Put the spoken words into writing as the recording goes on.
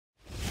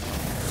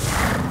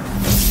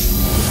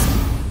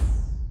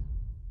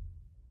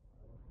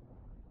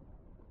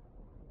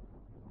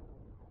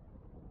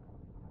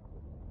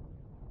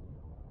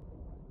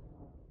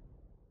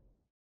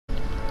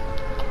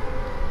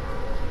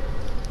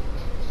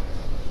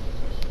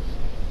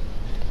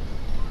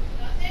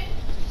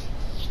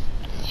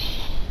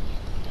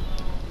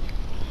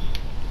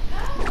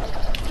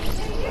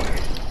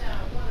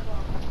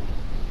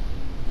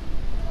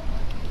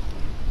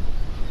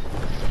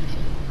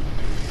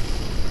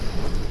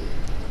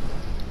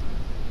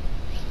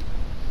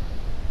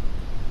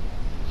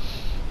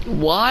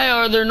why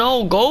are there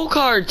no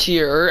go-karts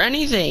here or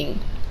anything?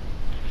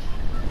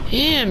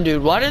 Damn,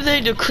 dude, why did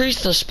they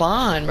decrease the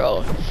spawn,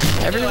 bro?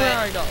 Everywhere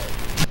I go.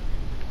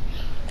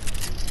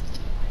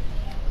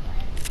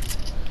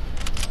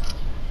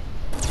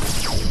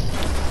 Are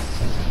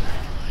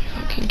you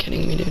fucking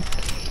kidding me, dude?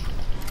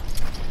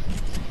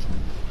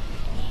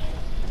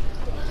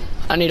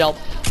 I need help.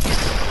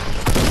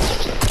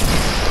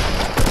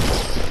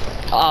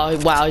 Oh,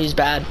 wow, he's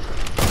bad.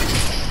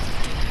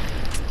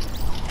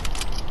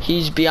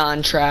 He's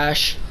beyond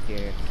trash.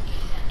 Here.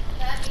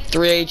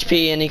 3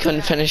 HP and he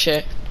couldn't finish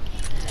it.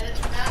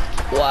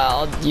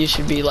 Wow, you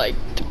should be like,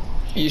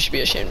 you should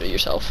be ashamed of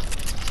yourself.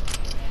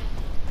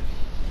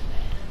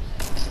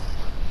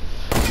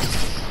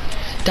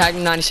 Tag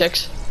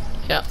 96.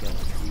 Yeah.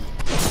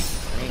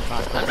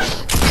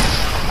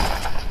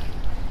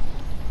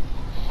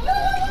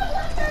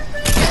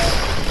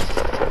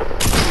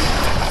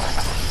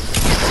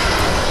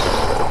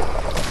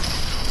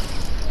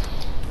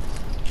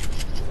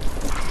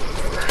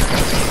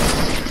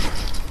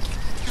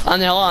 On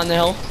the hill, on the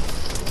hill.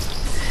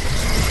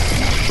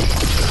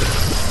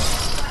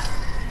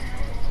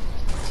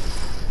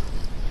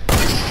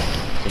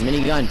 The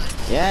minigun.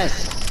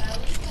 Yes.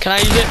 Can I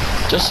use it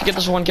just to get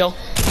this one kill?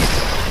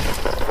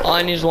 All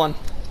I need is one.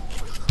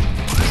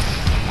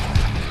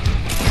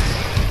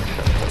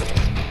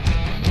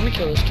 Let me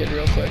kill this kid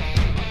real quick.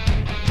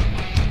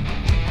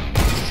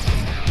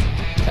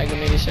 Tag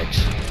him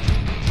 86.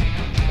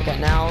 Okay,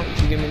 now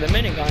you give me the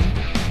minigun,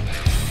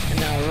 and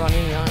now we're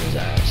running on his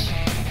ass.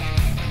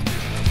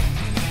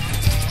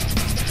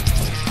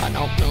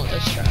 No,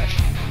 that's trash.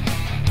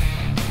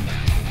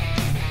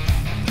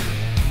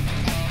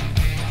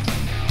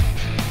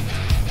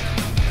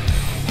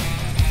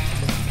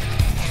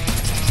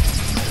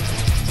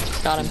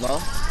 Got him.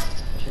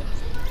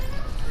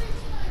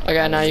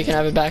 Okay, now you can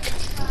have it back.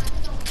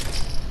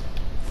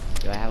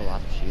 Do I have a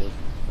lot of shield?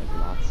 Like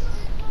lots.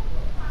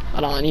 I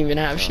don't even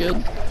have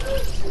shield.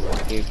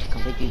 Here,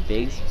 complete these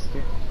bigs.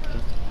 Here.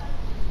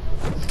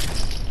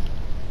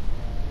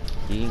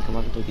 You can come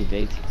up and take these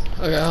bigs.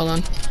 Okay, hold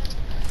on.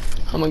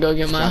 I'm gonna go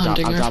get my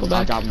hunting rifle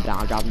back. I'll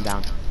drop him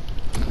down.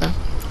 Okay.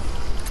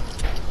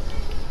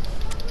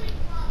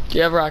 Do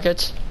you have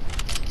rockets?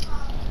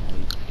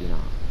 I do not.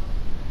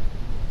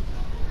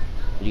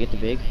 Did you get the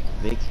bigs?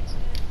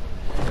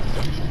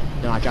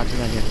 No, I dropped him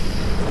down here.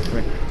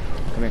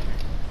 Come here.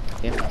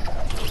 Yeah.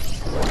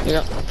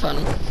 Yeah, found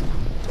him.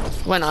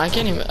 Wait, no, I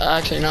can't even.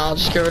 Actually, no, I'll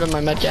just get rid of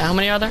my medkit. How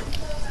many are there?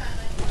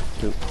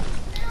 2.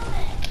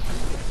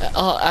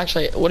 Oh,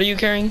 actually, what are you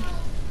carrying?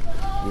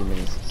 3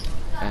 minutes.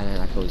 And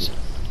then I told you.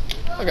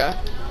 Okay.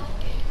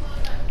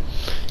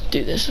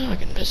 Dude, this is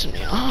fucking pissing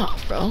me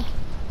off, bro.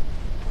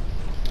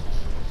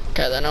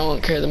 Okay, then I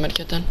won't carry the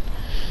medkit then.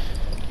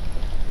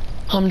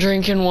 I'm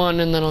drinking one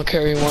and then I'll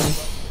carry one.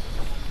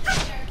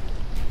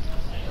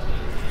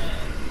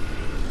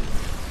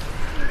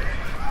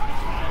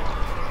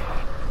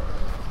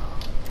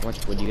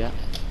 What do you got?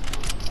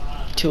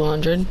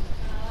 200.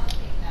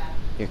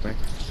 Here, come here.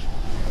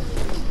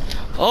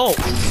 Oh!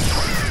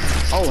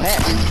 Oh,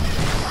 heck!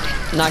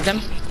 Knocked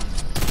him.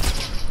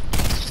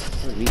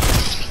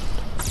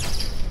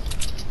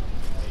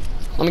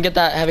 Let me get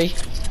that heavy.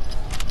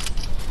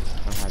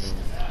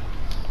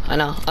 I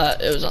know,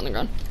 it was on the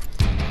ground.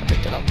 I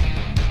picked it up.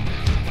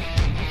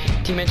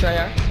 Teammates right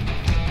here.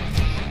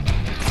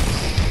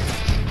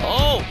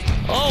 Oh!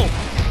 Oh!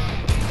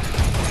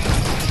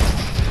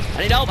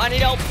 I need help, I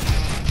need help!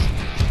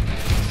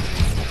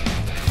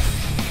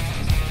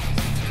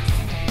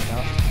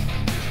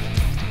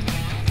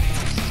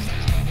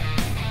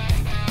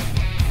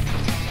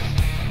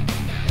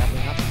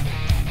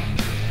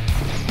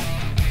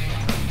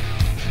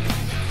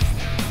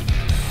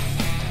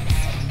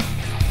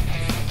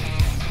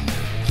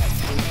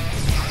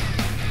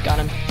 Got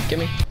him. Give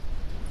me.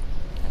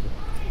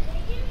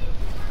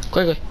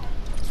 Quickly.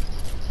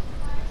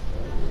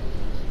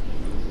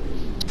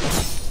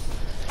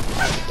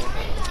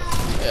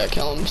 Yeah,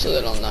 kill them so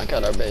they don't knock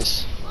out our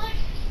base.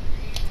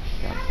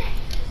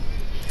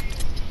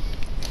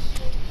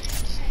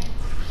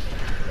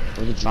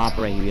 Where's the drop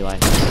rate you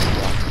realize?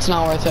 It's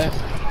not worth it.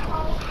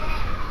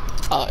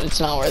 Oh, it's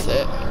not worth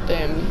it.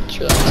 Damn, it's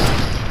really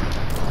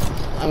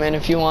not. I mean,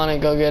 if you want it,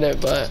 go get it,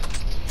 but...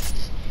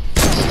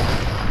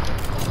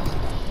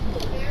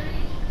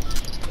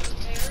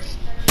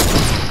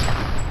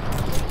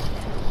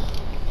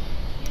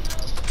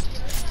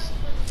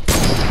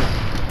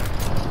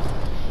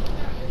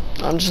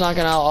 I'm just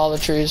knocking out all the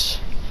trees.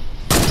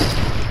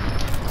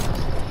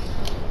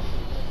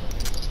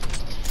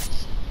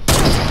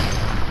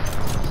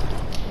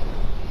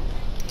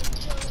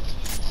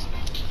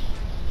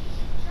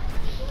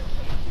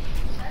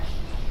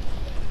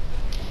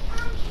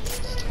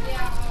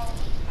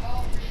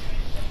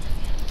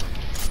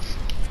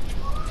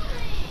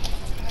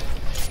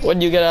 What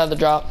did you get out of the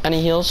drop?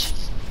 Any heals?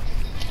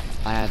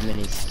 I have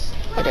minis.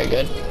 Okay,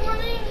 good.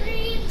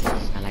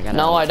 And I got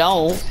No, I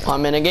don't.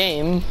 I'm in a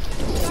game.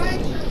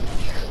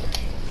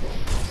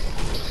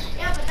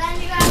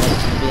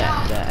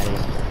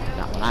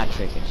 That one I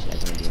trick and shit.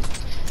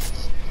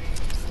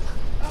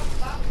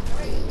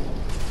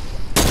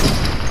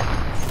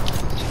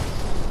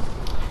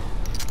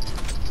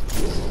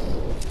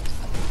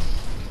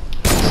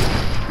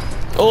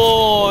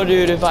 Oh,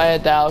 dude, if I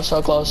hit that, I was so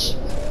close.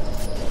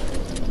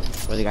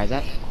 Where the guys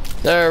at?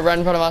 They're right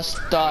in front of us.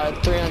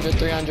 300,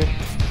 300.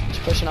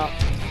 Just pushing up.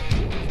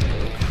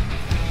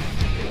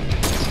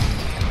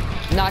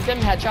 Knocked him,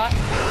 headshot.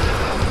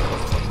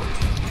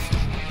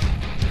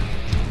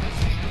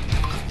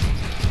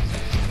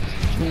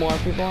 More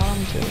people on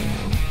him, too.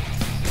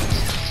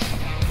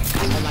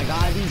 Oh my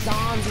god, these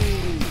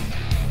zombies!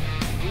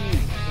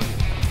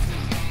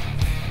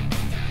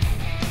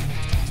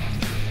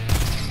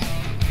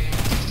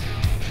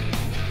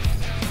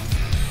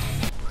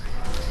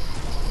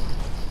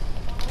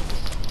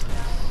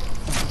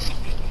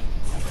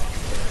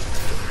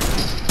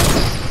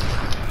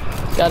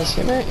 Gotta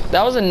see me.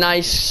 That was a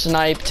nice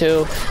snipe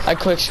too. I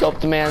quick scoped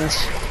the man's.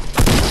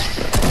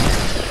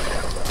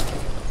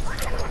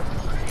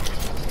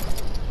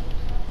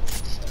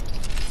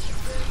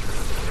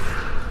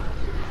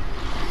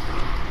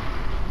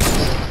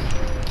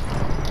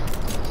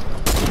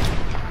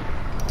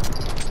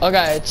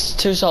 Okay, it's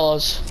 2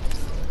 solos.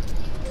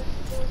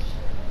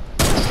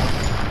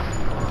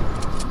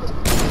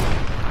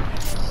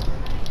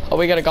 Oh,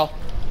 we gotta go.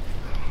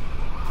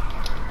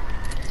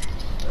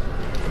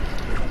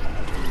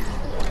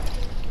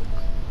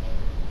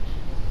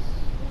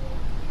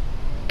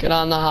 Get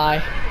on the high.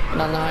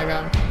 Get on the high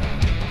ground.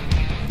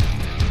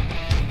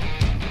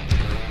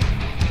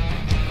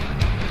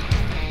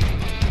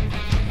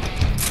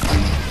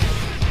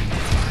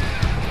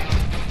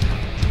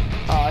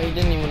 Oh, he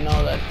didn't even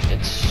know that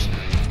it's...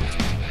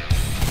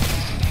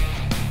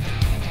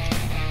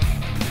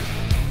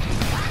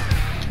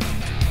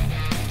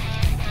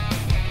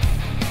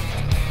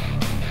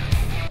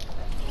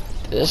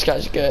 This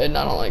guy's good.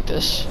 I don't like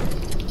this.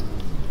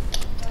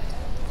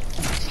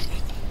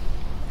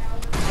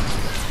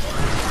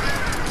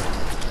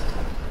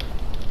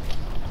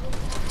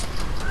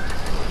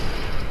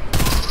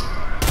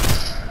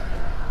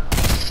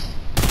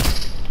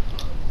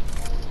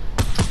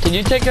 Did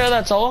you take care of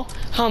that solo?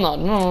 Hell no,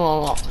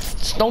 no.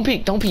 Just don't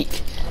peek, don't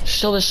peek. There's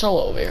still this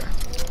solo over here.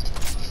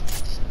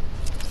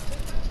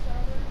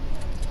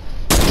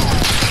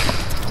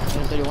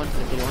 31,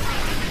 31.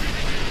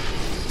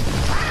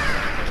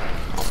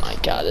 Oh my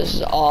god, this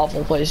is an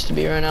awful place to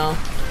be right now.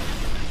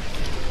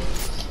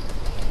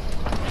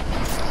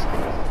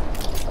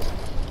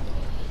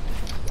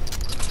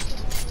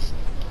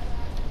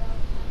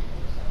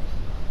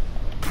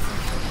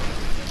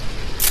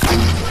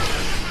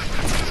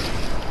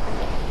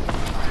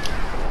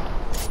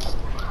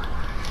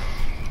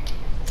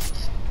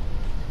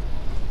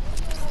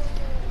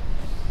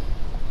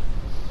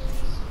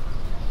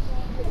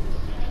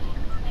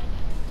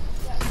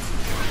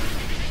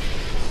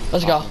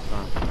 Let's go.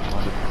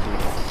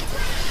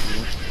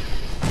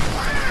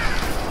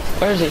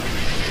 Where is he?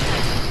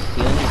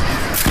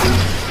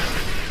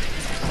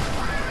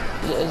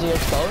 Is he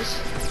exposed?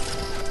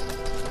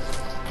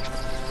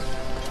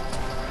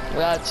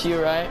 That's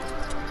you, right?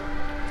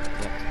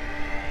 Yep.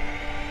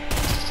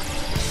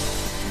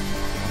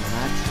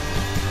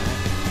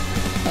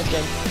 That's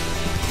good.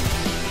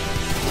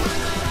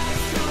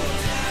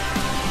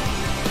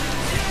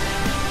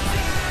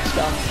 Let's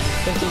go.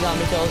 50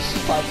 zombie kills,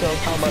 5 kills,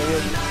 how about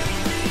you?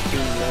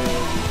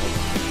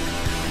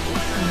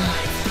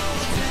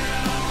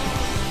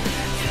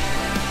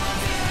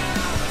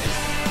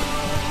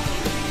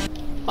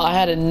 I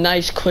had a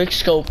nice quick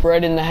scope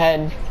right in the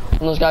head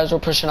when those guys were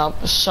pushing up.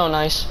 It was so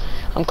nice.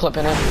 I'm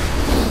clipping it.